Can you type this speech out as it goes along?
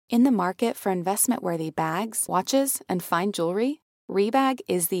In the market for investment-worthy bags, watches, and fine jewelry, Rebag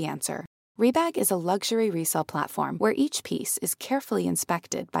is the answer. Rebag is a luxury resale platform where each piece is carefully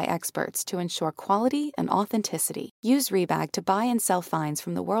inspected by experts to ensure quality and authenticity. Use Rebag to buy and sell finds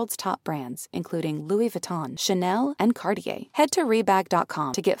from the world's top brands, including Louis Vuitton, Chanel, and Cartier. Head to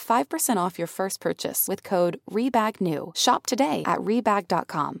Rebag.com to get 5% off your first purchase with code REBAGNEW. Shop today at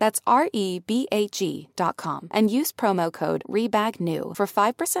Rebag.com. That's REBAG.com. And use promo code REBAGNEW for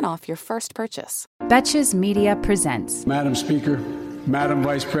 5% off your first purchase. Betches Media presents. Madam Speaker, Madam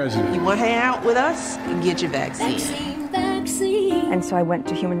Vice President. You want to hang out with us? Get your vaccine. Vaccine. And so I went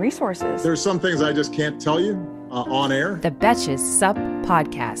to Human Resources. There's some things I just can't tell you on air. The Betches Sup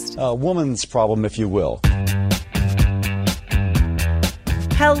Podcast. A woman's problem, if you will.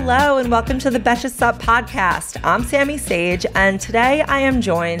 Hello and welcome to the Betches Sup Podcast. I'm Sammy Sage, and today I am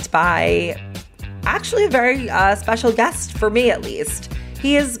joined by actually a very special guest, for me at least.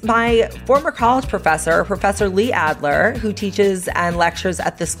 He is my former college professor, Professor Lee Adler, who teaches and lectures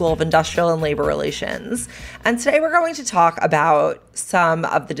at the School of Industrial and Labor Relations. And today we're going to talk about some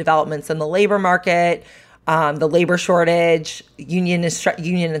of the developments in the labor market, the labor shortage, union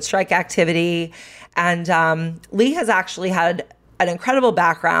and strike activity. And Lee has actually had an incredible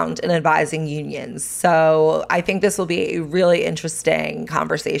background in advising unions. So I think this will be a really interesting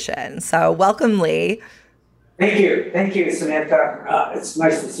conversation. So welcome, Lee. Thank you, Samantha. It's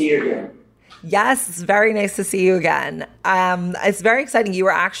nice to see you again. Yes, it's very nice to see you again. It's very exciting. You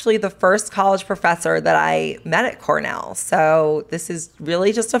were actually the first college professor that I met at Cornell. So this is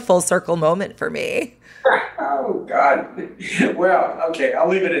really just a full circle moment for me. Oh, God. Well, okay, I'll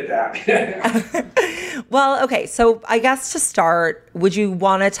leave it at that. Well, okay, so I guess to start, would you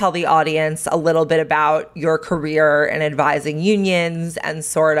want to tell the audience a little bit about your career in advising unions and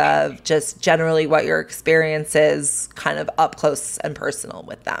sort of just generally what your experience is kind of up close and personal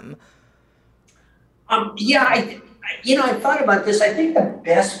with them? I thought about this. I think the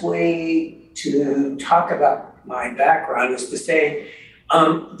best way to talk about my background is to say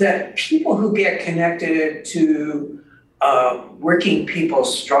that people who get connected to working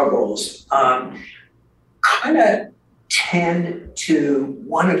people's struggles kind of tend to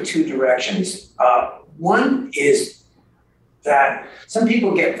one of two directions. One is that some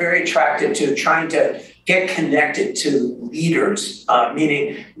people get very attracted to trying to get connected to leaders,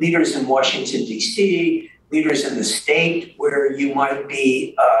 meaning leaders in Washington, D.C., leaders in the state where you might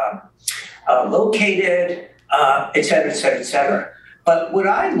be located, et cetera, et cetera, et cetera. But what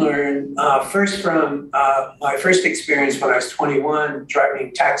I learned first from my first experience when I was 21,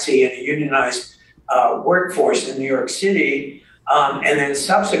 driving taxi in a unionized workforce in New York City, and then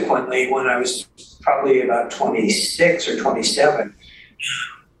subsequently when I was probably about 26 or 27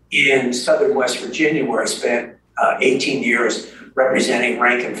 in southern West Virginia, where I spent 18 years representing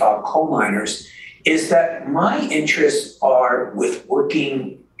rank and file coal miners, is that my interests are with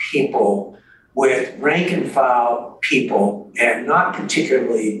working people, with rank and file people, and not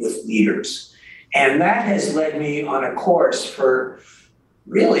particularly with leaders. And that has led me on a course for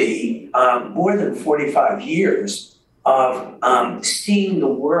really more than 45 years of seeing the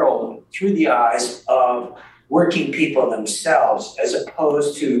world through the eyes of working people themselves, as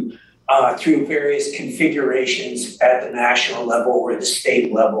opposed to through various configurations at the national level or the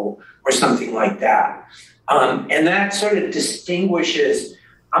state level or something like that. And that sort of distinguishes,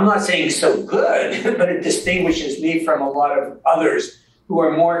 I'm not saying so good, but it distinguishes me from a lot of others who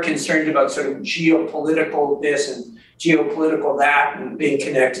are more concerned about sort of geopolitical this and geopolitical that and being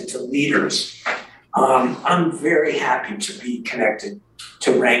connected to leaders. I'm very happy to be connected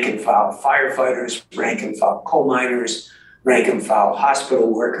to rank and file firefighters, rank and file coal miners, rank and file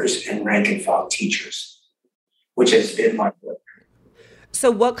hospital workers, and rank and file teachers, which has been my work.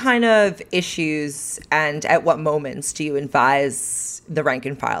 So what kind of issues and at what moments do you advise the rank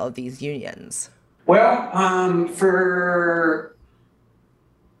and file of these unions? Well, for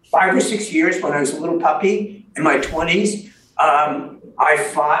 5 or 6 years when I was a little puppy in my 20s, I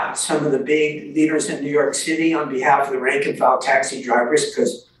fought some of the big leaders in New York City on behalf of the rank and file taxi drivers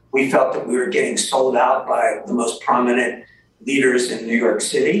because we felt that we were getting sold out by the most prominent leaders in New York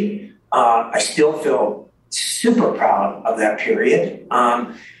City. I still feel super proud of that period.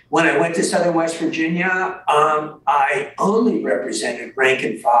 When I went to Southern West Virginia, I only represented rank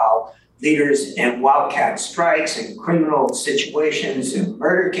and file leaders in wildcat strikes and criminal situations and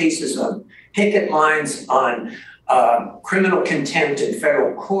murder cases on picket lines, on criminal contempt in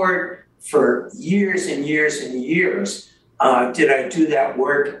federal court for years and years and years. Did I do that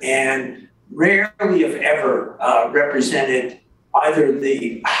work, and rarely, if ever, represented either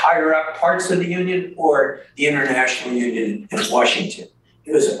the higher up parts of the union or the international union in Washington.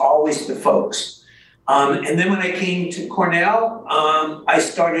 It was always the folks. And then when I came to Cornell, I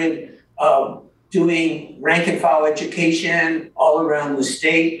started doing rank and file education all around the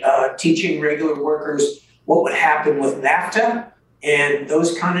state, teaching regular workers what would happen with NAFTA and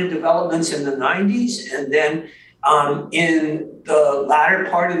those kind of developments in the 90s. And then in the latter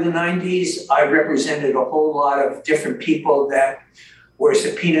part of the 90s, I represented a whole lot of different people that were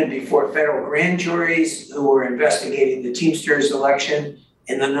subpoenaed before federal grand juries who were investigating the Teamsters election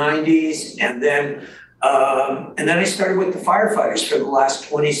in the 90s. And then I started with the firefighters for the last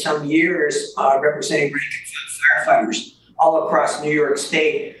 20 some years, representing rank and file firefighters all across New York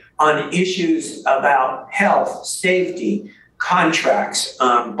State on issues about health, safety, contracts,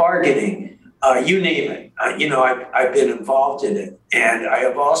 bargaining, you name it. I've been involved in it. And I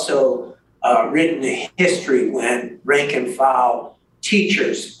have also written a history when rank and file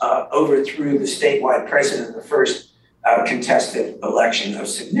teachers overthrew the statewide president in the first contested election of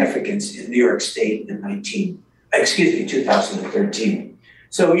significance in New York State in 2013.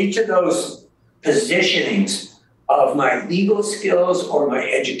 So each of those positionings of my legal skills or my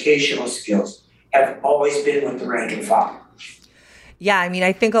educational skills have always been with the rank and file. Yeah, I mean,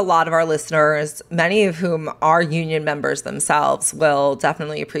 I think a lot of our listeners, many of whom are union members themselves, will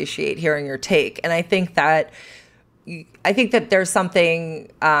definitely appreciate hearing your take. And I think that there's something,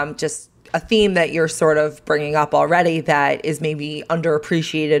 just a theme that you're sort of bringing up already that is maybe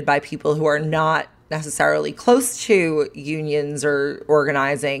underappreciated by people who are not necessarily close to unions or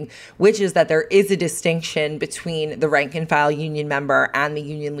organizing, which is that there is a distinction between the rank and file union member and the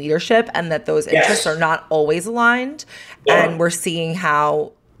union leadership, and that those interests are not always aligned. Yeah. And we're seeing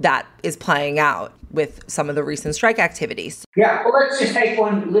how that is playing out with some of the recent strike activities. Yeah, well, let's just take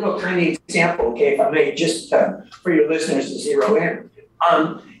one little tiny example, okay, if I may, just for your listeners to zero in.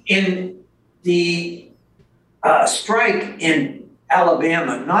 In the strike in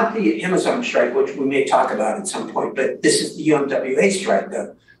Alabama, not the Amazon strike, which we may talk about at some point, but this is the UMWA strike,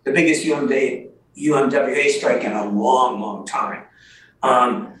 the biggest UMWA strike in a long, long time,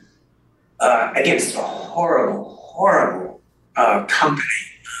 against a horrible company,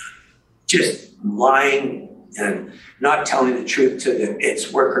 just lying and not telling the truth to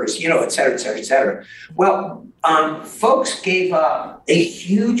its workers, et cetera, et cetera, et cetera. Well, folks gave up a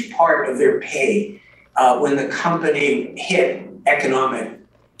huge part of their pay when the company hit economic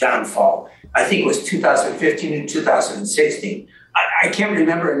downfall. I think it was 2015 and 2016. I can't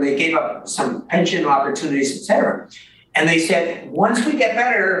remember, and they gave up some pension opportunities, et cetera. And they said, once we get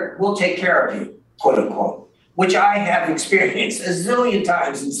better, we'll take care of you, quote unquote, which I have experienced a zillion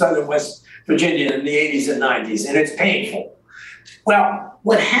times in Southern West Virginia in the 80s and 90s, and it's painful. Well,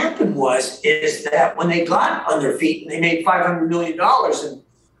 what happened is that when they got on their feet and they made $500 million in, I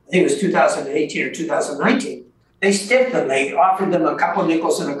think it was 2018 or 2019, they stiffed them. They offered them a couple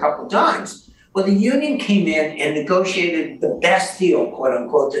nickels and a couple dimes. Well, the union came in and negotiated the best deal, quote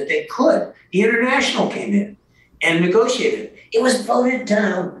unquote, that they could. The International came in and negotiated. It was voted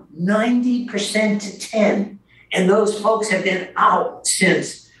down 90% to 10. And those folks have been out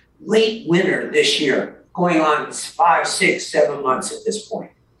since late winter this year, going on 5, 6, 7 months at this point.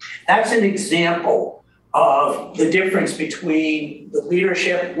 That's an example of the difference between the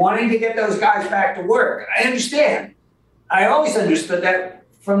leadership wanting to get those guys back to work. I understand. I always understood that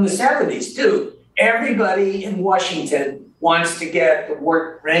from the 70s too. Everybody in Washington wants to get the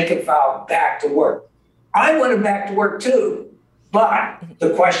rank and file back to work. I want them back to work too. But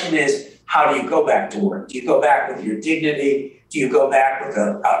the question is, how do you go back to work? Do you go back with your dignity? Do you go back with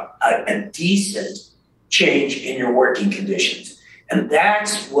a decent change in your working conditions? And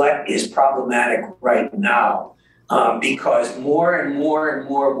that's what is problematic right now, because more and more and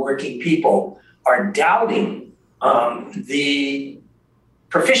more working people are doubting the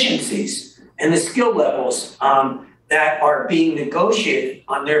proficiencies and the skill levels that are being negotiated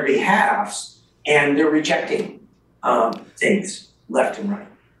on their behalfs, and they're rejecting things left and right.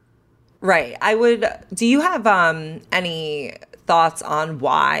 Right. Do you have any thoughts on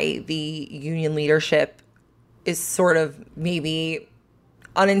why the union leadership is sort of maybe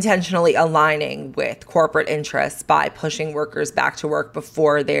unintentionally aligning with corporate interests by pushing workers back to work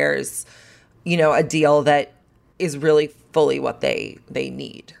before there's, a deal that is really fully what they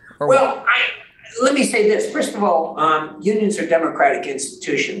need? Well, let me say this. First of all, unions are democratic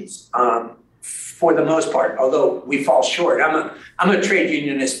institutions for the most part, although we fall short. I'm a trade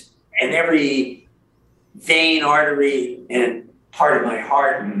unionist in every vein, artery, and part of my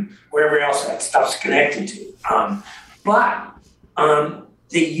heart and wherever else that stuff's connected to. But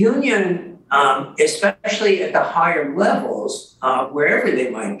the union, especially at the higher levels, wherever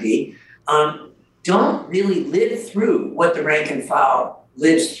they might be, don't really live through what the rank and file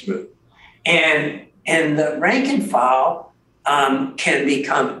lives through. And the rank and file can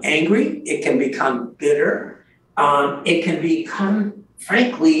become angry. It can become bitter. It can become,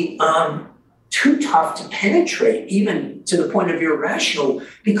 frankly, too tough to penetrate, even to the point of irrational,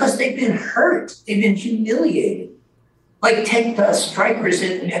 because they've been hurt. They've been humiliated. Like take the strikers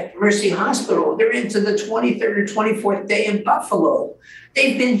at Mercy Hospital. They're into the 23rd or 24th day in Buffalo.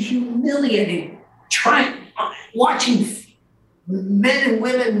 They've been humiliated, watching men and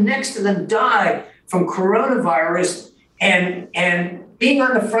women next to them die from coronavirus and being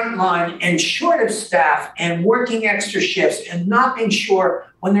on the front line and short of staff and working extra shifts and not being sure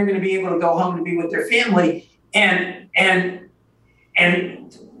when they're going to be able to go home to be with their family. And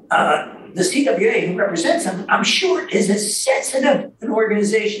the CWA who represents them, I'm sure, is as sensitive an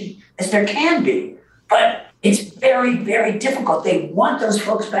organization as there can be. But it's very, very difficult. They want those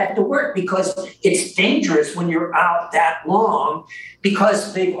folks back to work because it's dangerous when you're out that long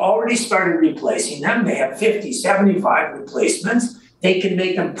because they've already started replacing them. They have 50, 75 replacements. They can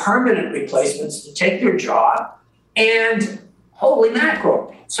make them permanent replacements to take their job. And holy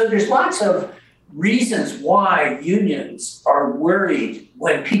mackerel. So there's lots of reasons why unions are worried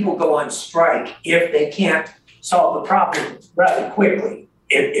when people go on strike if they can't solve the problem rather quickly,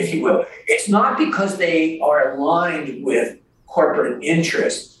 if you will. It's not because they are aligned with corporate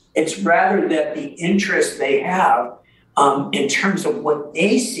interests. It's rather that the interests they have in terms of what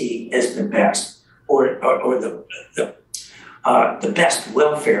they see as the best or the best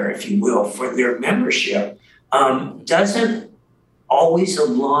welfare, if you will, for their membership doesn't always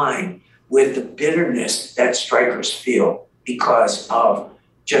align with the bitterness that strikers feel because of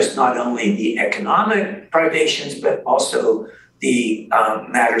just not only the economic privations, but also the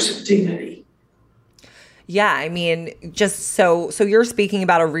matters of dignity. Yeah, I mean, just so you're speaking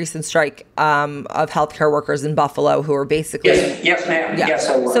about a recent strike of healthcare workers in Buffalo who are basically... Yes, ma'am. Yeah. Yes,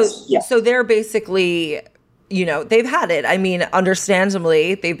 I was. So they're basically, they've had it. I mean,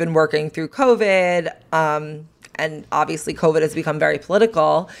 understandably, they've been working through COVID, and obviously COVID has become very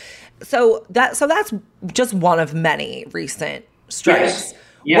political. So that's just one of many recent strikes.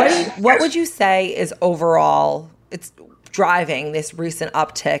 Yes. What would you say is overall it's driving this recent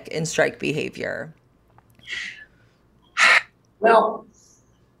uptick in strike behavior? Well,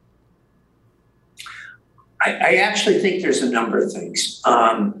 I actually think there's a number of things.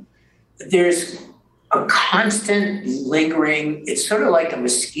 There's a constant lingering, it's sort of like a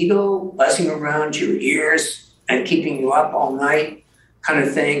mosquito buzzing around your ears and keeping you up all night kind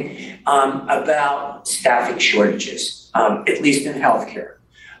of thing, about staffing shortages, at least in healthcare.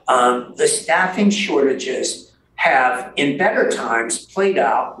 The staffing shortages have, in better times, played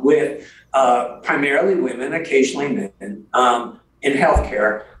out with primarily women, occasionally men, in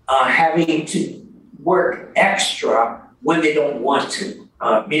healthcare, having to work extra when they don't want to,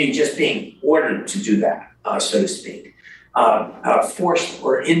 meaning just being ordered to do that, so to speak, forced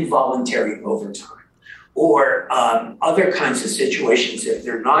or involuntary overtime. Or other kinds of situations, if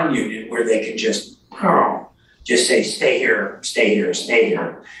they're non-union, where they can just say, stay here, stay here, stay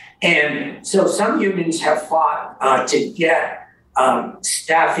here. And so some unions have fought to get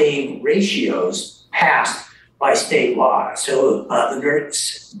staffing ratios passed by state law. So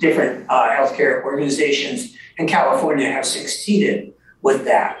the different healthcare organizations in California have succeeded with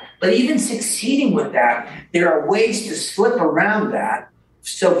that. But even succeeding with that, there are ways to slip around that.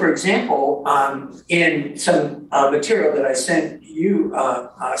 So, for example, in some material that I sent you,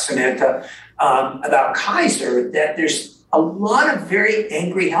 Samantha, about Kaiser, that there's a lot of very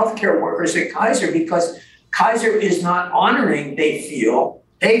angry healthcare workers at Kaiser because Kaiser is not honoring, they feel,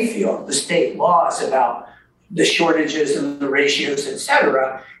 the state laws about the shortages and the ratios, et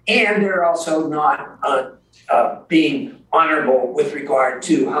cetera. And they're also not being honorable with regard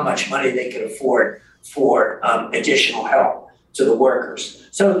to how much money they can afford for additional help to the workers.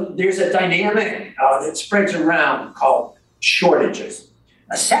 So there's a dynamic that spreads around called shortages.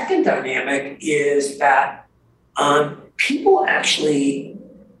 A second dynamic is that people actually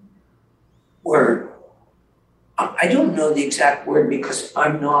were, I don't know the exact word because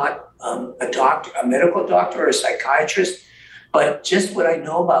I'm not a doctor, a medical doctor or a psychiatrist, but just what I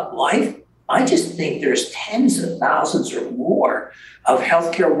know about life, I just think there's tens of thousands or more of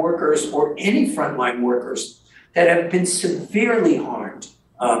healthcare workers or any frontline workers that have been severely harmed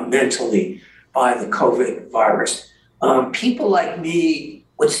mentally by the COVID virus. People like me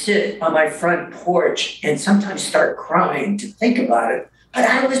would sit on my front porch and sometimes start crying to think about it, but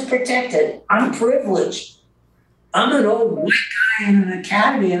I was protected. I'm privileged. I'm an old white guy in an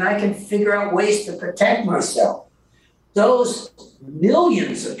academy and I can figure out ways to protect myself. Those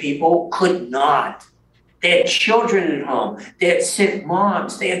millions of people could not. They had children at home. They had sick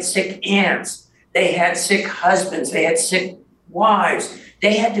moms. They had sick aunts. They had sick husbands. They had sick wives.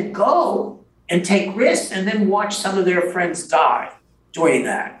 They had to go and take risks and then watch some of their friends die doing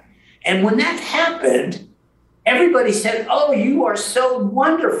that. And when that happened, everybody said, oh, you are so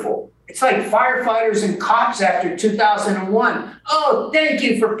wonderful. It's like firefighters and cops after 2001. Oh, thank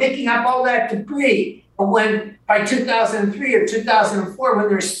you for picking up all that debris. But when by 2003 or 2004, when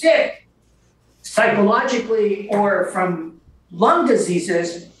they're sick, psychologically or from lung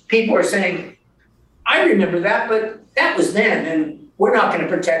diseases, people are saying, I remember that, but that was then, and we're not going to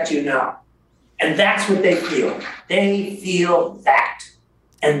protect you now. And that's what they feel. They feel that.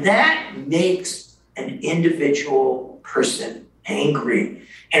 And that makes an individual person angry.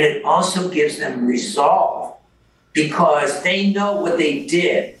 And it also gives them resolve because they know what they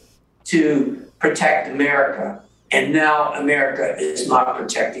did to protect America. And now America is not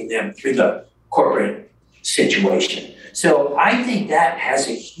protecting them through the corporate situation. So I think that has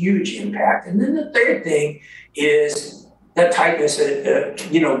a huge impact. And then the third thing is the tightness.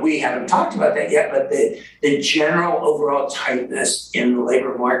 We haven't talked about that yet, but the general overall tightness in the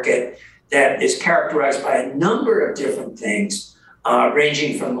labor market that is characterized by a number of different things,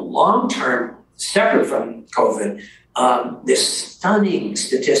 ranging from the long-term, separate from COVID, this stunning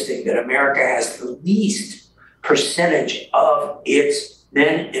statistic that America has the least percentage of its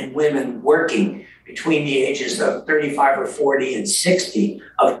men and women working between the ages of 35 or 40 and 60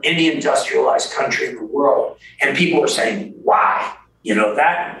 of any industrialized country in the world. And people are saying, why?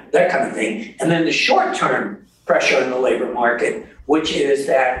 That kind of thing. And then the short-term pressure in the labor market, which is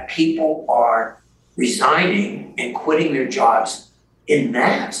that people are resigning and quitting their jobs in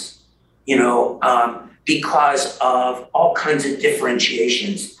mass, because of all kinds of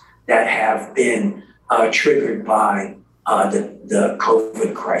differentiations that have been triggered by the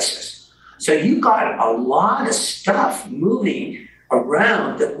COVID crisis. So you got a lot of stuff moving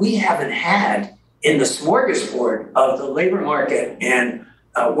around that we haven't had in the smorgasbord of the labor market and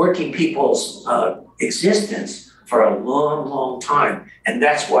working people's existence for a long, long time. And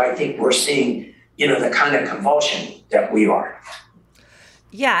that's why I think we're seeing, the kind of convulsion that we are.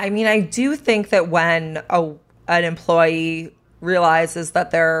 Yeah, I mean, I do think that when an employee realizes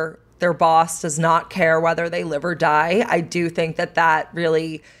that their boss does not care whether they live or die, I do think that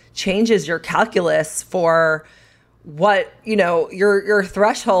really changes your calculus for what, your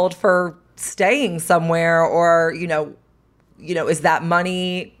threshold for staying somewhere, or, is that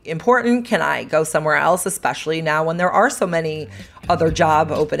money important? Can I go somewhere else, especially now when there are so many other job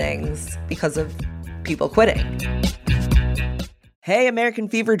openings because of people quitting? Hey, American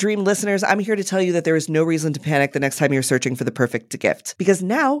Fever Dream listeners, I'm here to tell you that there is no reason to panic the next time you're searching for the perfect gift, because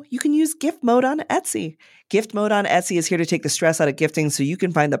now you can use gift mode on Etsy. Gift mode on Etsy is here to take the stress out of gifting so you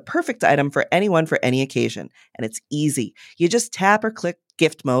can find the perfect item for anyone for any occasion. And it's easy. You just tap or click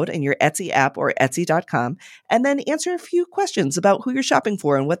gift mode in your Etsy app or Etsy.com, and then answer a few questions about who you're shopping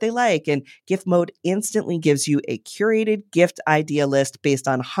for and what they like. And gift mode instantly gives you a curated gift idea list based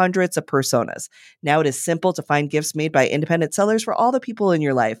on hundreds of personas. Now it is simple to find gifts made by independent sellers for all the people in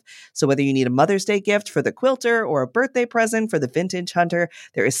your life. So whether you need a Mother's Day gift for the quilter or a birthday present for the vintage hunter,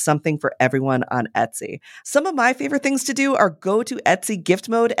 there is something for everyone on Etsy. Some of my favorite things to do are go to Etsy gift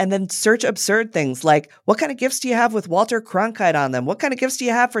mode and then search absurd things like, what kind of gifts do you have with Walter Cronkite on them? What kind of gifts do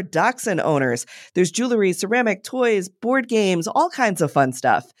you have for dachshund owners? There's jewelry, ceramic, toys, board games, all kinds of fun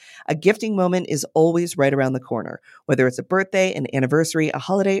stuff. A gifting moment is always right around the corner, whether it's a birthday, an anniversary, a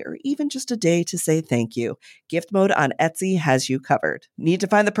holiday, or even just a day to say thank you. Gift mode on Etsy has you covered. Need to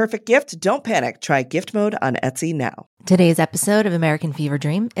find the perfect gift? Don't panic. Try gift mode on Etsy now. Today's episode of American Fever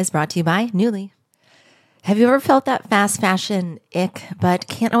Dream is brought to you by Nuuly. Have you ever felt that fast fashion ick, but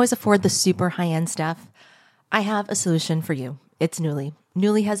can't always afford the super high-end stuff? I have a solution for you. It's Nuuly.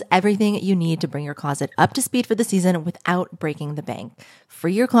 Nuuly has everything you need to bring your closet up to speed for the season without breaking the bank.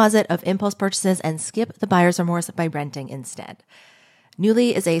 Free your closet of impulse purchases and skip the buyer's remorse by renting instead.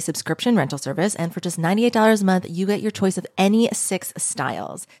 Nuuly is a subscription rental service, and for just $98 a month, you get your choice of any 6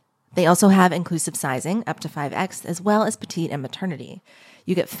 styles. They also have inclusive sizing, up to 5X, as well as petite and maternity.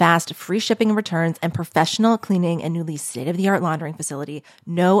 You get fast, free shipping and returns, and professional cleaning and Nuuly's state-of-the-art laundering facility.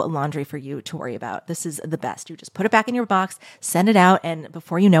 No laundry for you to worry about. This is the best. You just put it back in your box, send it out, and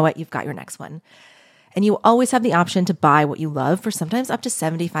before you know it, you've got your next one. And you always have the option to buy what you love for sometimes up to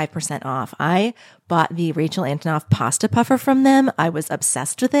 75% off. I bought the Rachel Antonoff pasta puffer from them. I was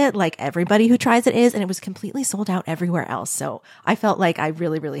obsessed with it, like everybody who tries it is, and it was completely sold out everywhere else. So I felt like I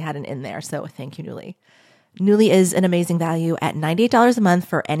really, really had an in there. So thank you, Nuuly. Nuuly is an amazing value at $98 a month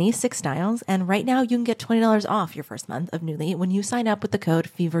for any 6 styles. And right now you can get $20 off your first month of Nuuly when you sign up with the code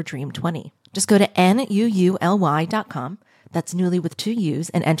FEVERDREAM20. Just go to NUULY.com. That's Nuuly with 2 U's,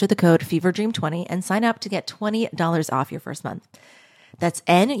 and enter the code FEVERDREAM20 and sign up to get $20 off your first month. That's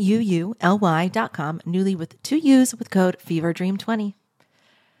NUULY.com, Nuuly with 2 U's with code FEVERDREAM20.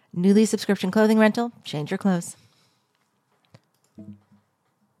 Nuuly subscription clothing rental. Change your clothes.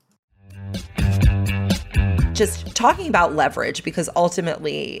 Just talking about leverage, because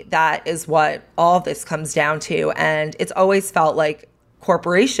ultimately that is what all of this comes down to. And it's always felt like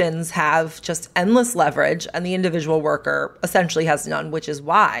corporations have just endless leverage and the individual worker essentially has none, which is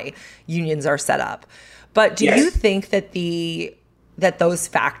why unions are set up. But do you think that that those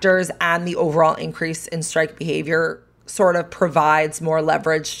factors and the overall increase in strike behavior sort of provides more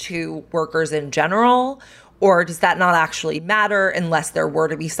leverage to workers in general? Or does that not actually matter unless there were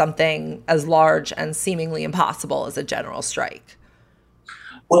to be something as large and seemingly impossible as a general strike?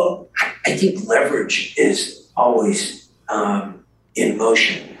 Well, I think leverage is always in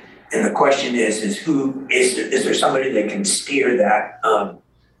motion. And the question is who is there somebody that can steer that,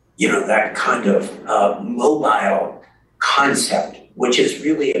 that kind of mobile concept, which is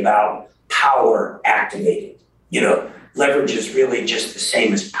really about power activated. Leverage is really just the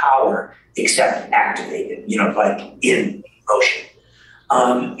same as power, except activated, like in motion.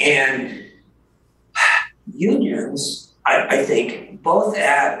 And unions, I think, both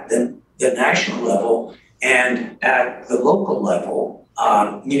at the national level and at the local level,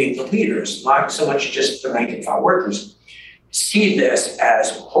 meaning the leaders, not so much just the rank and file workers, see this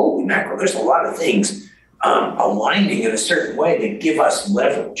as, holy mackerel, there's a lot of things aligning in a certain way that give us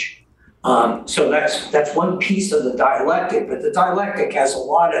leverage. So that's one piece of the dialectic, but the dialectic has a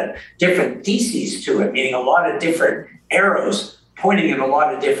lot of different theses to it, meaning a lot of different arrows pointing in a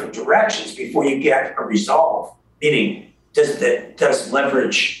lot of different directions before you get a resolve. Meaning, does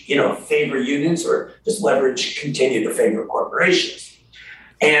leverage, favor unions, or does leverage continue to favor corporations?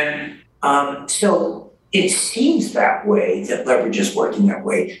 And so it seems that way, that leverage is working that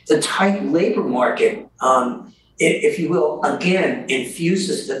way. The tight labor market, if you will, again,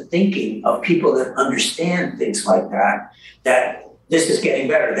 infuses the thinking of people that understand things like that this is getting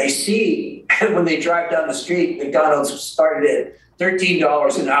better. They see when they drive down the street, McDonald's started at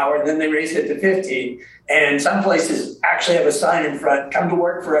 $13 an hour, and then they raised it to $15. And some places actually have a sign in front, come to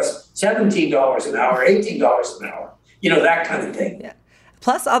work for us, $17 an hour, $18 an hour, that kind of thing. Yeah.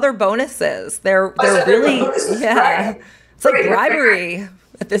 Plus other bonuses. They're really, bonuses, right. It's like bribery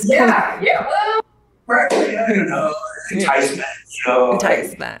at this point. Yeah, well, right. I don't know. Enticement,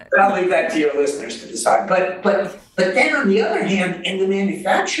 Enticement. But I'll leave that to your listeners to decide. But then on the other hand, in the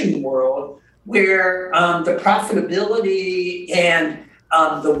manufacturing world, where the profitability and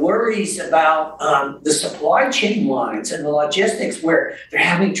the worries about the supply chain lines and the logistics, where they're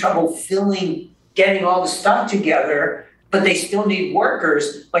having trouble getting all the stuff together, but they still need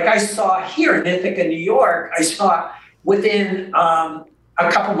workers. Like I saw here in Ithaca, New York, I saw within a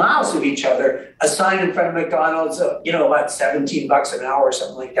couple miles of each other, a sign in front of McDonald's, about $17 an hour or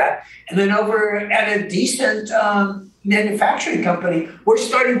something like that. And then over at a decent manufacturing company, we're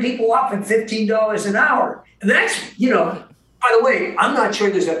starting people off at $15 an hour. And that's, by the way, I'm not sure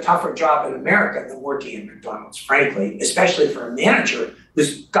there's a tougher job in America than working at McDonald's, frankly, especially for a manager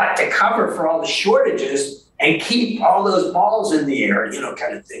who's got to cover for all the shortages and keep all those balls in the air,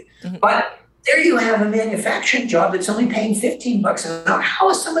 kind of thing. Mm-hmm. But there you have a manufacturing job that's only paying $15 an hour. How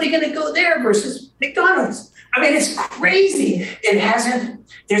is somebody going to go there versus McDonald's? I mean, it's crazy.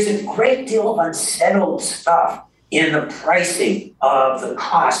 There's a great deal of unsettled stuff in the pricing of the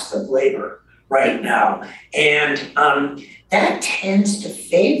cost of labor right now. And that tends to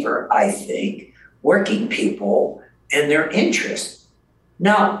favor, I think, working people and their interests.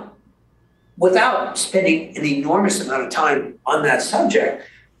 Now, without spending an enormous amount of time on that subject,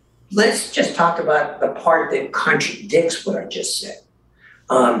 let's just talk about the part that contradicts what I just said.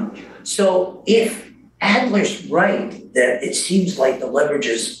 So if Adler's right that it seems like the leverage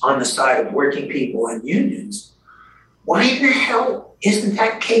is on the side of working people and unions, why in the hell isn't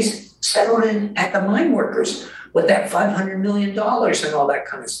that case settled in at the mine workers with that $500 million and all that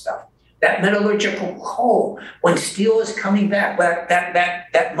kind of stuff? That metallurgical coal, when steel is coming back,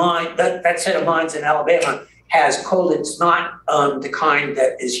 that set of mines in Alabama has coal that's not the kind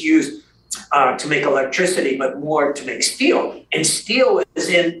that is used to make electricity, but more to make steel. And steel is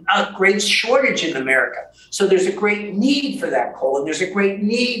in a great shortage in America. So there's a great need for that coal, and there's a great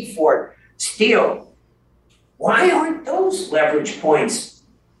need for steel. Why aren't those leverage points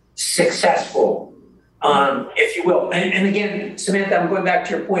successful, if you will? And again, Samantha, I'm going back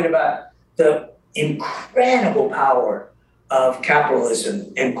to your point about the incredible power of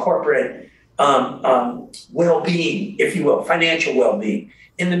capitalism and corporate well-being, if you will, financial well-being,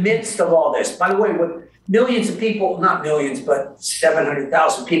 in the midst of all this. By the way, with millions of people, not millions, but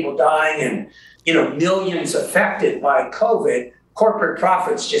 700,000 people dying and, millions affected by COVID, corporate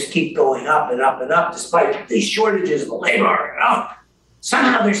profits just keep going up and up and up, despite the shortages of the labor market.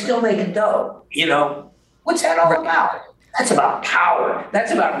 Somehow they're still making dough, What's that all about? That's about power.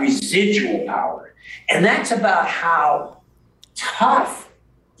 That's about residual power. And that's about how tough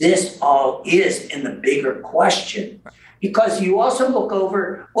this all is in the bigger question. Because you also look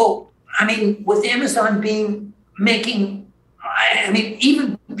over, with Amazon even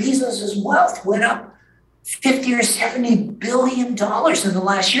Bezos's wealth went up $50 or $70 billion in the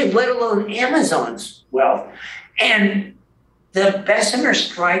last year, let alone Amazon's wealth. And the Bessemer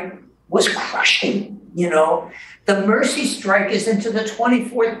strike was crushing, The Mercy strike is into the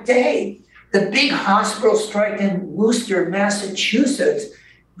 24th day. The big hospital strike in Worcester, Massachusetts,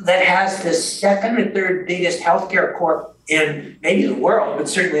 that has the second or third biggest healthcare corp in maybe the world, but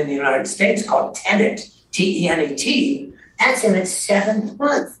certainly in the United States, called Tenet, T-E-N-E-T, that's in its 7th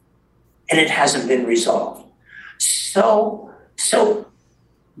month, and it hasn't been resolved. So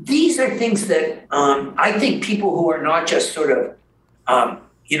these are things that I think people who are not just sort of,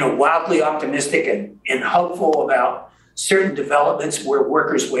 wildly optimistic and hopeful about certain developments where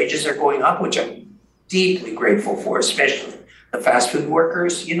workers' wages are going up, which I'm deeply grateful for, especially the fast food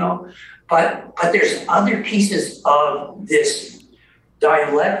workers, But there's other pieces of this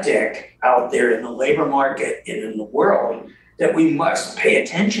dialectic out there in the labor market and in the world that we must pay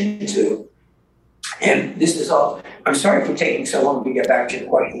attention to. And this is all, I'm sorry for taking so long to get back to your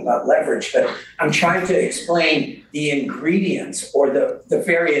question about leverage, but I'm trying to explain the ingredients or the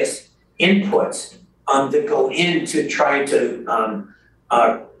various inputs that go into trying to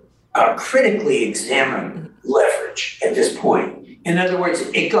critically examine leverage at this point. In other words,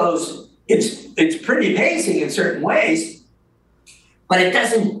 it's pretty amazing in certain ways, but it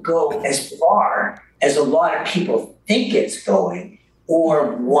doesn't go as far as a lot of people think it's going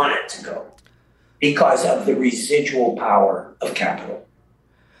or want it to go because of the residual power of capital.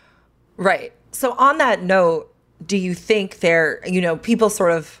 Right. So on that note, do you think people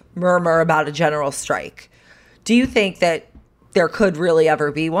sort of murmur about a general strike? Do you think that there could really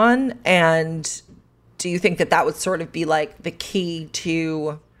ever be one? And do you think that would sort of be like the key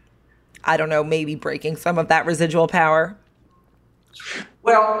to, I don't know, maybe breaking some of that residual power?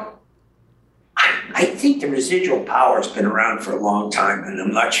 Well, I think the residual power has been around for a long time, and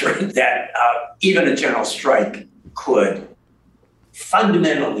I'm not sure that even a general strike could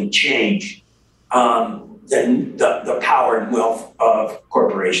fundamentally change the power and wealth of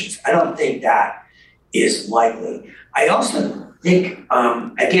corporations. I don't think that is likely. I also think,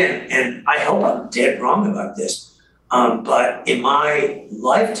 again, and I hope I'm dead wrong about this, but in my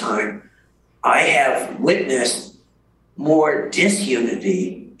lifetime, I have witnessed more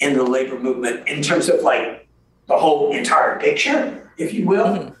disunity in the labor movement in terms of like the whole entire picture, if you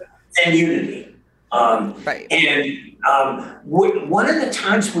will, than unity. Right. And one of the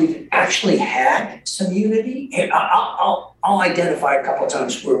times we've actually had some unity, and I'll identify a couple of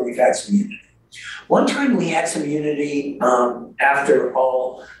times where we've had some unity. One time we had some unity after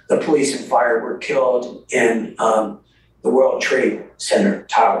all the police and fire were killed in the World Trade Center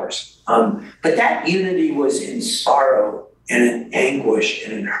towers. But that unity was in sorrow and in anguish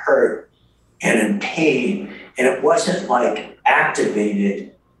and in hurt and in pain. And it wasn't like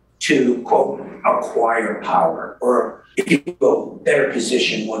activated to, quote, acquire power or, if you will, better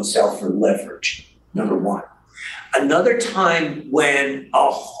position oneself for leverage, number one. Another time when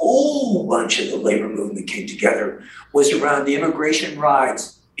a whole bunch of the labor movement came together was around the immigration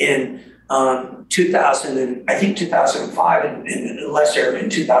riots in 2005 and lesser in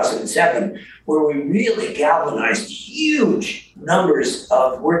 2007, where we really galvanized huge numbers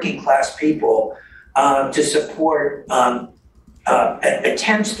of working class people to support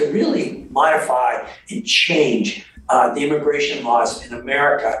attempts to really modify and change the immigration laws in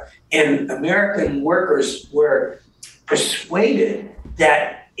America. And American workers were persuaded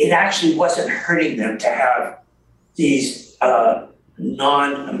that it actually wasn't hurting them to have these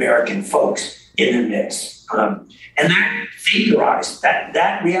non-American folks in the midst. And that vaporized,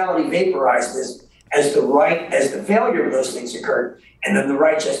 that reality vaporized as the failure of those things occurred. And then the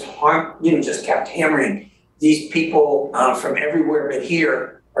right just kept hammering these people from everywhere but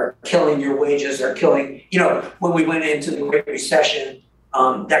here are killing your wages, are killing, when we went into the Great Recession,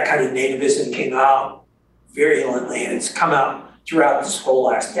 that kind of nativism came out virulently, and it's come out throughout this whole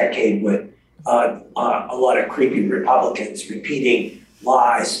last decade with a lot of creepy Republicans repeating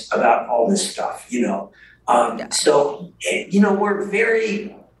lies about all this stuff, So,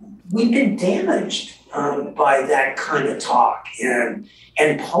 we've been damaged by that kind of talk and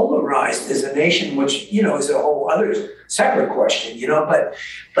polarized as a nation, which, is a whole other separate question,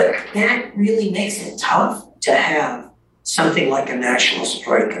 but that really makes it tough to have something like a national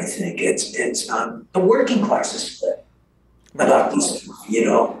strike. I think it's the working class is split about this,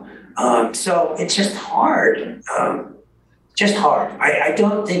 so it's just hard. I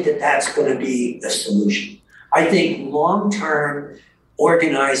don't think that that's going to be the solution. I think long-term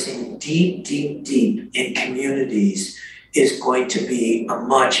organizing deep in communities is going to be a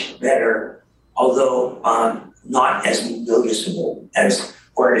much better, although not as noticeable as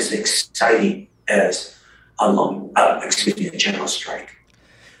or as exciting as a general strike.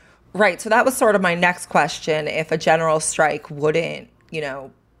 Right. So that was sort of my next question. If a general strike wouldn't,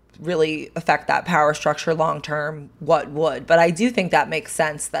 really affect that power structure long term, what would? But I do think that makes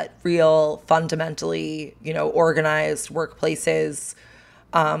sense that real fundamentally, organized workplaces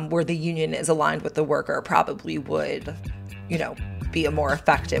where the union is aligned with the worker probably would, be a more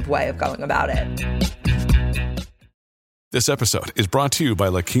effective way of going about it. This episode is brought to you by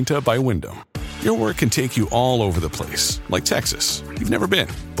La Quinta by Wyndham. Your work can take you all over the place, like Texas. You've never been,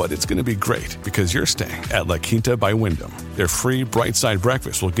 but it's going to be great because you're staying at La Quinta by Wyndham. Their free Bright Side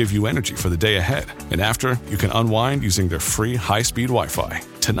breakfast will give you energy for the day ahead. And after, you can unwind using their free high-speed Wi-Fi.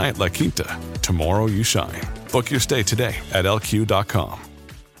 Tonight, La Quinta. Tomorrow, you shine. Book your stay today at lq.com.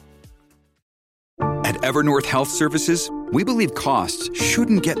 At Evernorth Health Services, we believe costs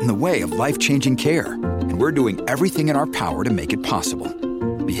shouldn't get in the way of life-changing care. And we're doing everything in our power to make it possible.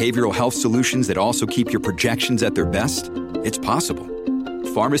 Behavioral health solutions that also keep your projections at their best? It's possible.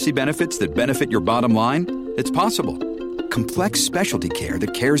 Pharmacy benefits that benefit your bottom line? It's possible. Complex specialty care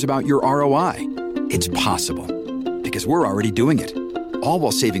that cares about your ROI? It's possible. Because we're already doing it. All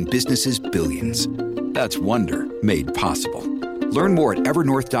while saving businesses billions. That's Wonder made possible. Learn more at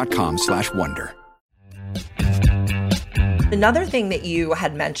evernorth.com/wonder. Another thing that you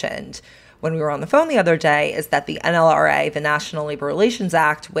had mentioned when we were on the phone the other day is that the NLRA, the National Labor Relations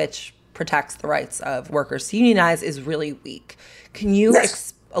Act, which protects the rights of workers to unionize, is really weak. Can you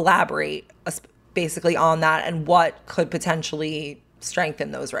elaborate basically on that and what could potentially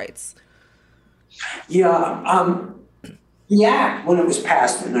strengthen those rights? Yeah, the act, when it was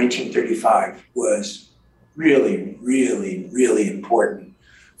passed in 1935, was really, really, really important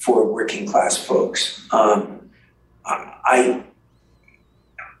for working class folks.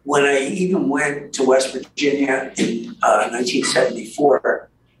 When I even went to West Virginia in 1974,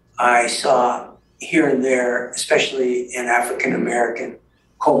 I saw here and there, especially in African-American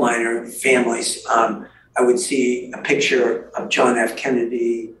coal miner families, I would see a picture of John F.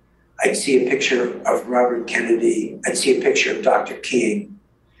 Kennedy. I'd see a picture of Robert Kennedy. I'd see a picture of Dr. King.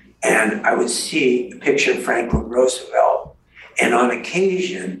 And I would see a picture of Franklin Roosevelt. And on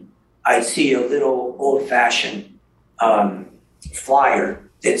occasion, I'd see a little old-fashioned flyer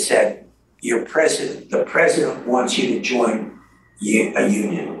that said, the president wants you to join a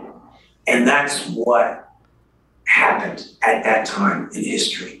union. And that's what happened at that time in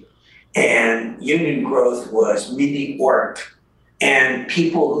history. And union growth was meteoric. And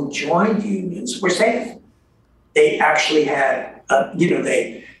people who joined unions were safe. They actually had,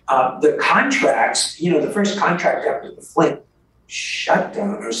 the contracts, the first contract after the Flint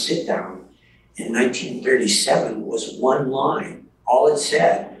shutdown or sit down in 1937 was one line. All it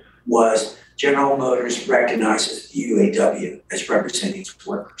said was General Motors recognizes the UAW as representing its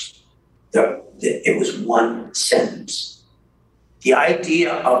workers. It was one sentence. The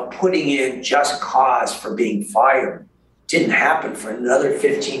idea of putting in just cause for being fired didn't happen for another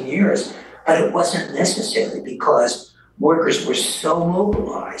 15 years, but it wasn't necessary because workers were so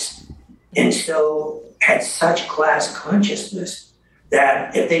mobilized and so had such class consciousness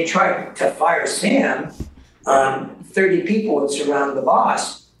that if they tried to fire Sam, 30 people would surround the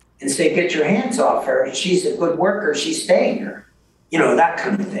boss and say, get your hands off her. She's a good worker. She's staying here. That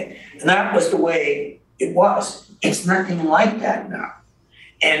kind of thing. And that was the way it was. It's nothing like that now.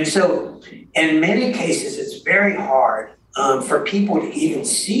 And so in many cases, it's very hard for people to even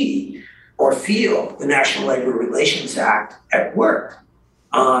see or feel the National Labor Relations Act at work.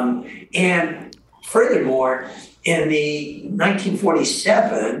 And furthermore, in the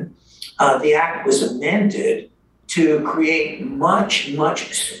 1947, the act was amended to create much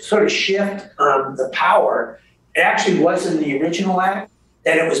sort of shift the power. It actually was in the original act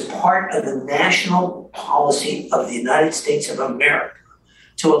that it was part of the national policy of the United States of America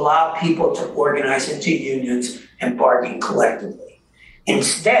to allow people to organize into unions and bargain collectively.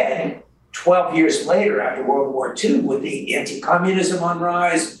 Instead, 12 years later, after World War II, with the anti-communism on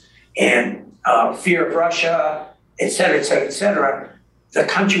rise and fear of Russia, et cetera, et cetera, et cetera, the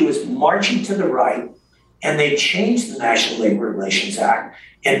country was marching to the right, and they changed the National Labor Relations Act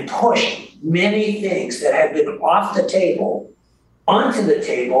and pushed many things that had been off the table onto the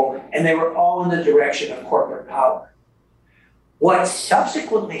table, and they were all in the direction of corporate power. What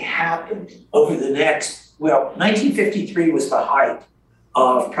subsequently happened over the next, 1953 was the height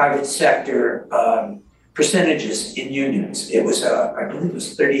of private sector percentages in unions. It was, I believe it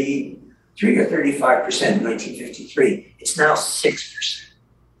was 33 or 35% in 1953. It's now 6%.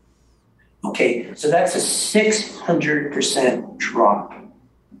 Okay, so that's a 600% drop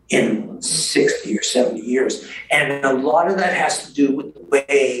in 60 or 70 years. And a lot of that has to do with the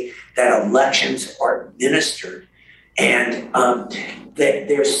way that elections are administered. And that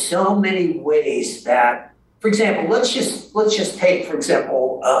there's so many ways that, for example, let's just take, for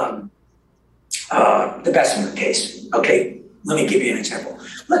example, the Bessemer case. Okay, let me give you an example.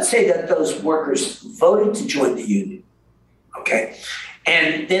 Let's say that those workers voted to join the union. Okay,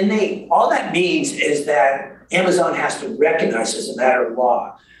 and then all that means is that Amazon has to recognize as a matter of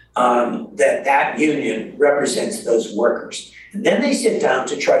law that union represents those workers. And then they sit down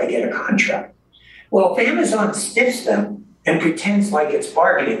to try to get a contract. Well, if Amazon stiffs them and pretends like it's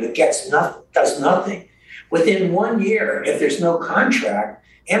bargaining but does nothing, within 1 year, if there's no contract,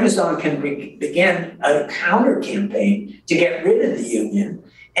 Amazon can begin a counter campaign to get rid of the union.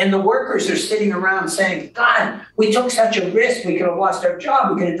 And the workers are sitting around saying, God, we took such a risk. We could have lost our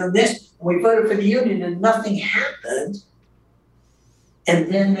job. We could have done this. And we voted for the union and nothing happened.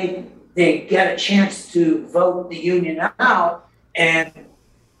 And then they get a chance to vote the union out. And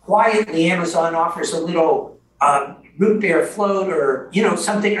quietly, Amazon offers a little root beer float or,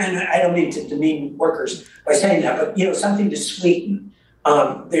 something. And I don't mean to demean workers by saying that, but, something to sweeten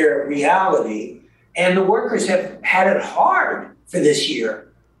their reality. And the workers have had it hard for this year.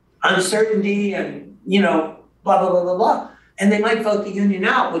 Uncertainty and, blah, blah, blah, blah, blah. And they might vote the union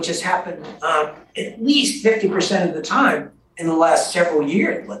out, which has happened at least 50% of the time in the last several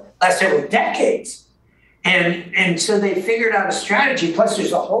years, last several decades. And so they figured out a strategy. Plus,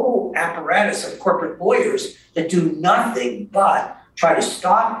 there's a whole apparatus of corporate lawyers that do nothing but try to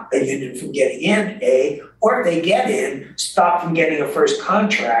stop a union from getting in, or if they get in, stop from getting a first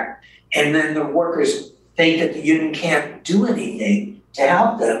contract. And then the workers think that the union can't do anything to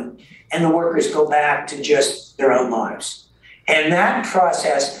help them, and the workers go back to just their own lives. And that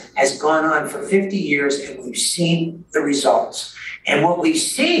process has gone on for 50 years, and we've seen the results. And what we've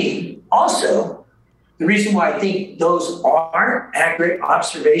seen also, the reason why I think those are accurate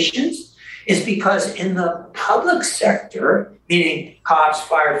observations is because in the public sector, meaning cops,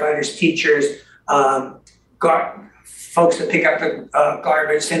 firefighters, teachers, folks that pick up the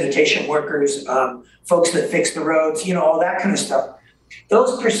garbage, sanitation workers, folks that fix the roads, all that kind of stuff,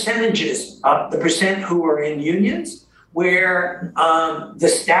 those percentages, the percent who are in unions, where the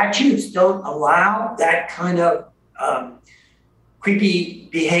statutes don't allow that kind of creepy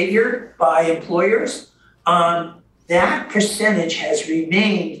behavior by employers, that percentage has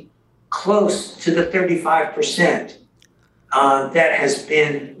remained close to the 35% that has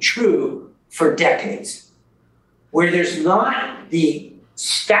been true for decades, where there's not the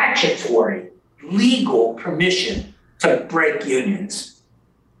statutory legal permission to break unions,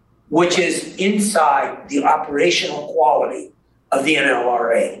 which is inside the operational quality of the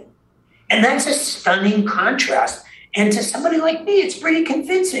NLRA. And that's a stunning contrast. And to somebody like me, it's pretty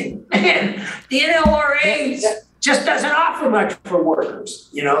convincing. Man, the NLRA just doesn't offer much for workers,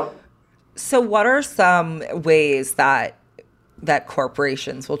 So what are some ways that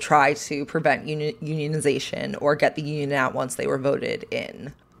corporations will try to prevent unionization or get the union out once they were voted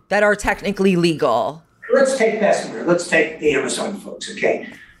in that are technically legal? Let's take Bessemer. Let's take the Amazon folks, okay?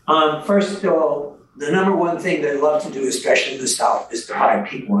 First of all, the number one thing they love to do, especially in the South, is to hide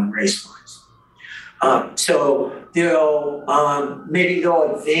people on race lines. So they'll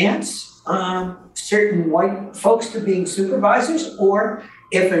advance certain white folks to being supervisors, or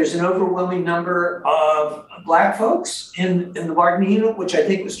if there's an overwhelming number of Black folks in the bargaining unit, which I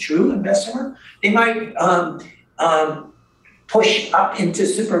think was true in Bessemer, they might push up into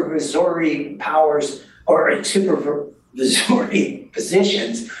supervisory powers or supervisory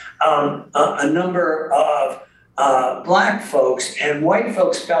positions a number of Black folks, and white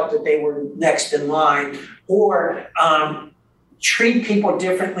folks felt that they were next in line, or treat people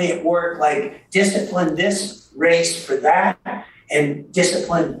differently at work, like discipline this race for that and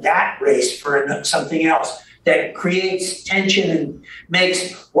discipline that race for something else, that creates tension and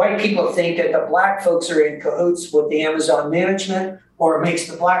makes white people think that the Black folks are in cahoots with the Amazon management, or makes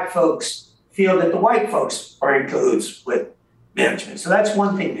the black folks feel that the white folks are in cahoots with management. So that's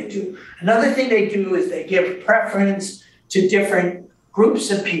one thing they do. Another thing they do is they give preference to different groups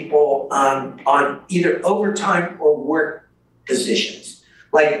of people on either overtime or work positions,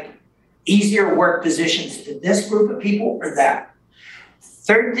 like easier work positions to this group of people or that.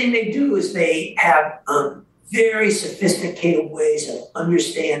 Third thing they do is they have very sophisticated ways of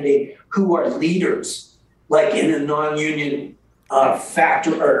understanding who are leaders, like in a non-union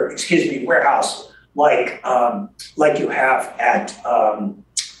warehouse, like you have at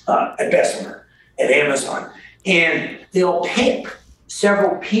Bessemer, at Amazon. And they'll pick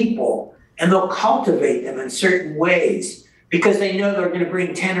several people and they'll cultivate them in certain ways because they know they're going to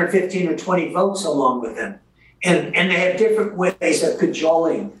bring 10 or 15 or 20 votes along with them. And they have different ways of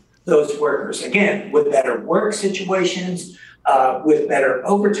cajoling those workers, again, with better work situations, with better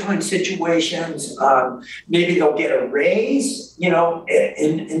overtime situations. Maybe they'll get a raise,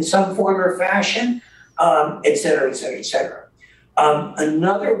 in some form or fashion, et cetera, et cetera, et cetera.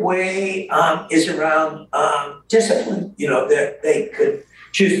 Another way is around discipline, that they could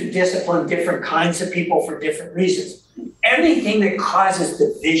choose to discipline different kinds of people for different reasons. Anything that causes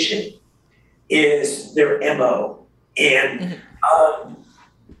division is their MO. And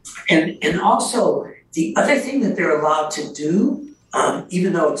also the other thing that they're allowed to do,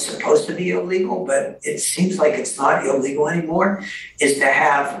 even though it's supposed to be illegal, but it seems like it's not illegal anymore, is to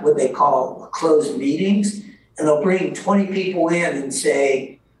have what they call closed meetings. And they'll bring 20 people in and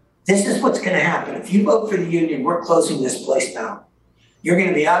say, this is what's going to happen. If you vote for the union, we're closing this place down. You're going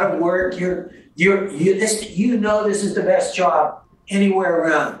to be out of work. This is the best job anywhere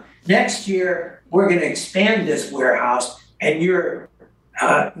around. Next year, we're going to expand this warehouse and your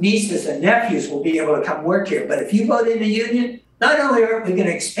nieces and nephews will be able to come work here. But if you vote in the union, not only are we going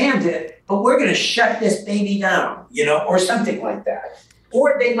to expand it, but we're going to shut this baby down, or something like that.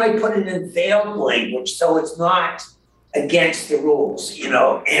 Or they might put it in veiled language so it's not against the rules,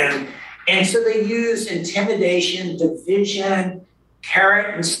 and so they use intimidation, division,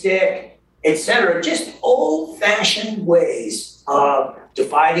 carrot and stick, etc. Just old-fashioned ways of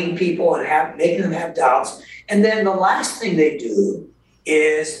dividing people and making them have doubts. And then the last thing they do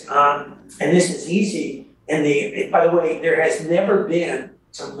is, and this is easy, by the way, there has never been,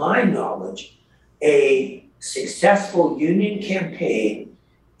 to my knowledge, a successful union campaign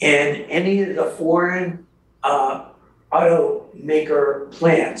in any of the foreign automaker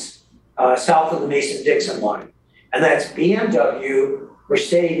plants south of the Mason-Dixon line. And that's BMW,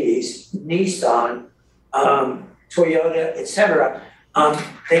 Mercedes, Nissan, Toyota, etc.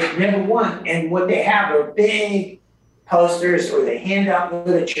 They've never won. And what they have are big posters, or they hand out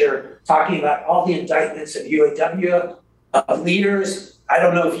literature talking about all the indictments of UAW leaders. I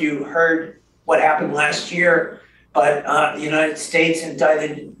don't know if you heard what happened last year, but the United States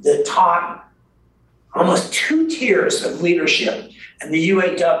indicted the top, almost 2 tiers of leadership in the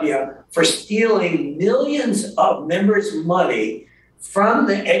UAW for stealing millions of members' money from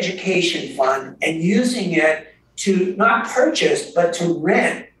the education fund and using it to not purchase, but to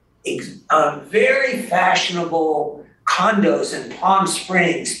rent very fashionable condos in Palm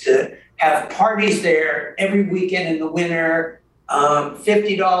Springs to have parties there every weekend in the winter,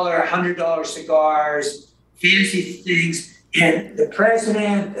 $50, $100 cigars, fancy things. And the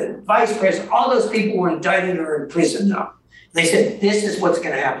president, the vice president, all those people were indicted or in prison now. They said, this is what's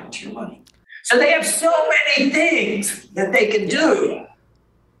going to happen to your money. So they have so many things that they can do.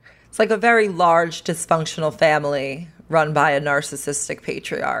 It's like a very large dysfunctional family run by a narcissistic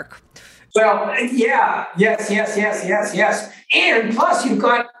patriarch. Well, yeah, yes. And plus you've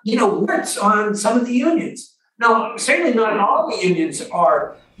got, warts on some of the unions. No, certainly not all the unions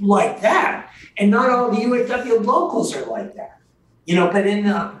are like that. And not all the UAW locals are like that. But in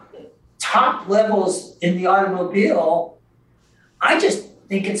the top levels in the automobile, I just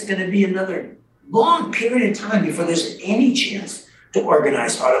think it's going to be another long period of time before there's any chance to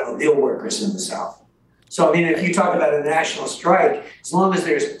organize automobile workers in the South. So, if you talk about a national strike, as long as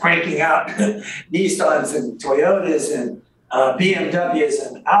there's cranking out Nissans and Toyotas and BMWs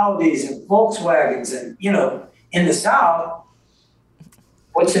and Audis and Volkswagens and, in the South,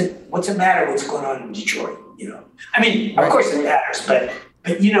 what's the matter what's going on in Detroit, Of course it matters,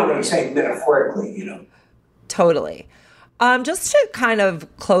 but you know what I'm saying metaphorically, Totally. Just to kind of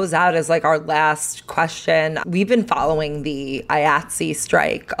close out as like our last question, we've been following the IATSE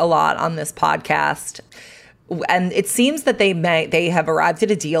strike a lot on this podcast. And it seems that they have arrived at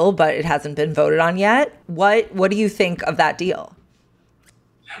a deal, but it hasn't been voted on yet. What do you think of that deal?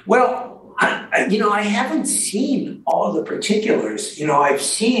 Well, I haven't seen all the particulars. I've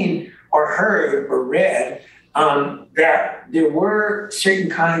seen or heard or read that there were certain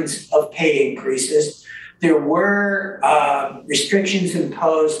kinds of pay increases. There were restrictions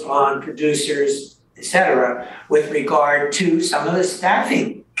imposed on producers, et cetera, with regard to some of the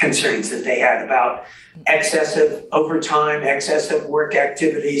staffing concerns that they had about excessive overtime, excessive work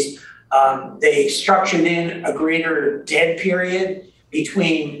activities. They structured in a greater dead period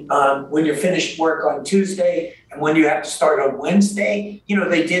between when you're finished work on Tuesday and when you have to start on Wednesday.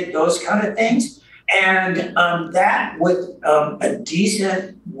 They did those kind of things. And that with a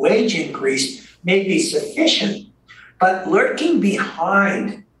decent wage increase may be sufficient. But lurking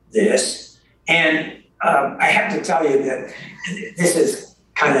behind this, and I have to tell you that this is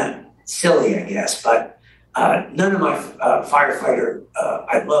kind of silly, I guess, but none of my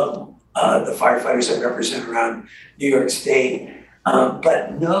I love the firefighters I represent around New York State,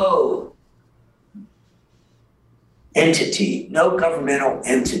 but no entity, no governmental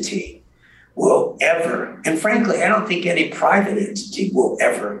entity will ever, and frankly, I don't think any private entity will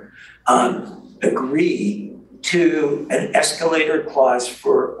ever agree to an escalator clause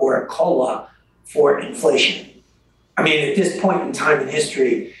or a COLA for inflation. I mean, at this point in time in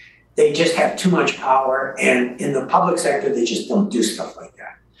history, they just have too much power, and in the public sector, they just don't do stuff like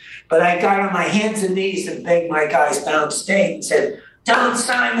that. But I got on my hands and knees and begged my guys downstate and said, don't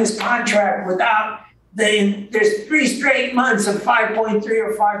sign this contract without there's 3 straight months of 5.3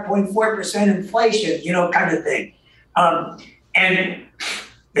 or 5.4% inflation, kind of thing. And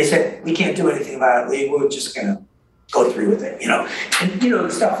they said, we can't do anything about it, Lee. We're just going to go through with it,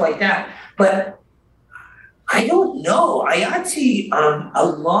 and stuff like that. But I don't know. IATSE, a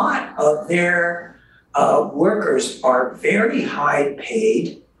lot of their workers are very high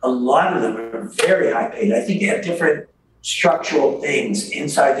paid. A lot of them are very high paid. I think they have different structural things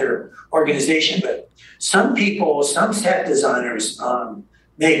inside their organization, but some people, some set designers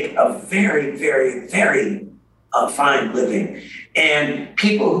make a very, very, very fine living. And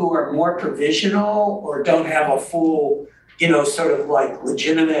people who are more provisional or don't have a full, sort of like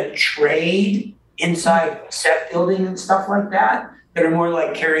legitimate trade inside set building and stuff like that are more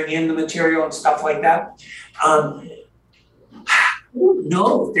like carrying in the material and stuff like that. I don't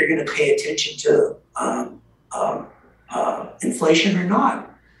know if they're going to pay attention to inflation or not.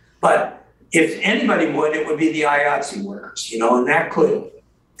 But if anybody would, it would be the IATSE workers, and that could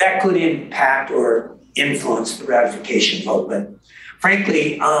impact or influence the ratification vote. But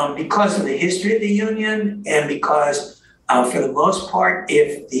frankly, because of the history of the union and because for the most part,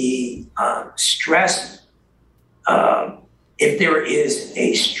 if the if there is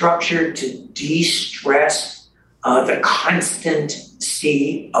a structure to de-stress the constant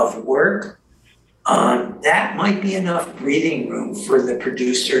sea of work, that might be enough breathing room for the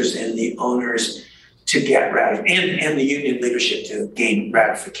producers and the owners to get and the union leadership to gain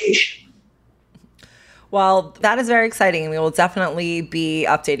ratification. Well, that is very exciting, and we will definitely be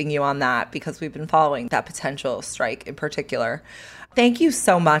updating you on that because we've been following that potential strike in particular. Thank you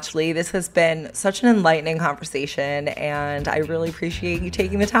so much, Lee. This has been such an enlightening conversation, and I really appreciate you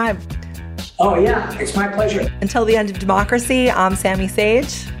taking the time. Oh, yeah. It's my pleasure. Until the end of democracy, I'm Sammy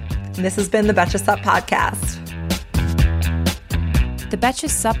Sage, and this has been the Betches Sup Podcast. The Betches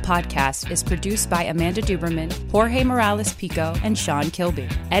Sup Podcast is produced by Amanda Duberman, Jorge Morales-Pico, and Sean Kilby.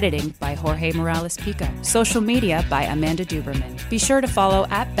 Editing by Jorge Morales-Pico. Social media by Amanda Duberman. Be sure to follow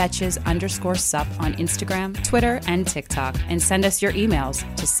 @Betches_Sup on Instagram, Twitter, and TikTok, and send us your emails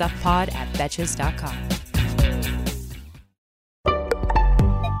to suppod@betches.com.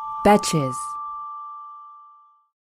 Betches.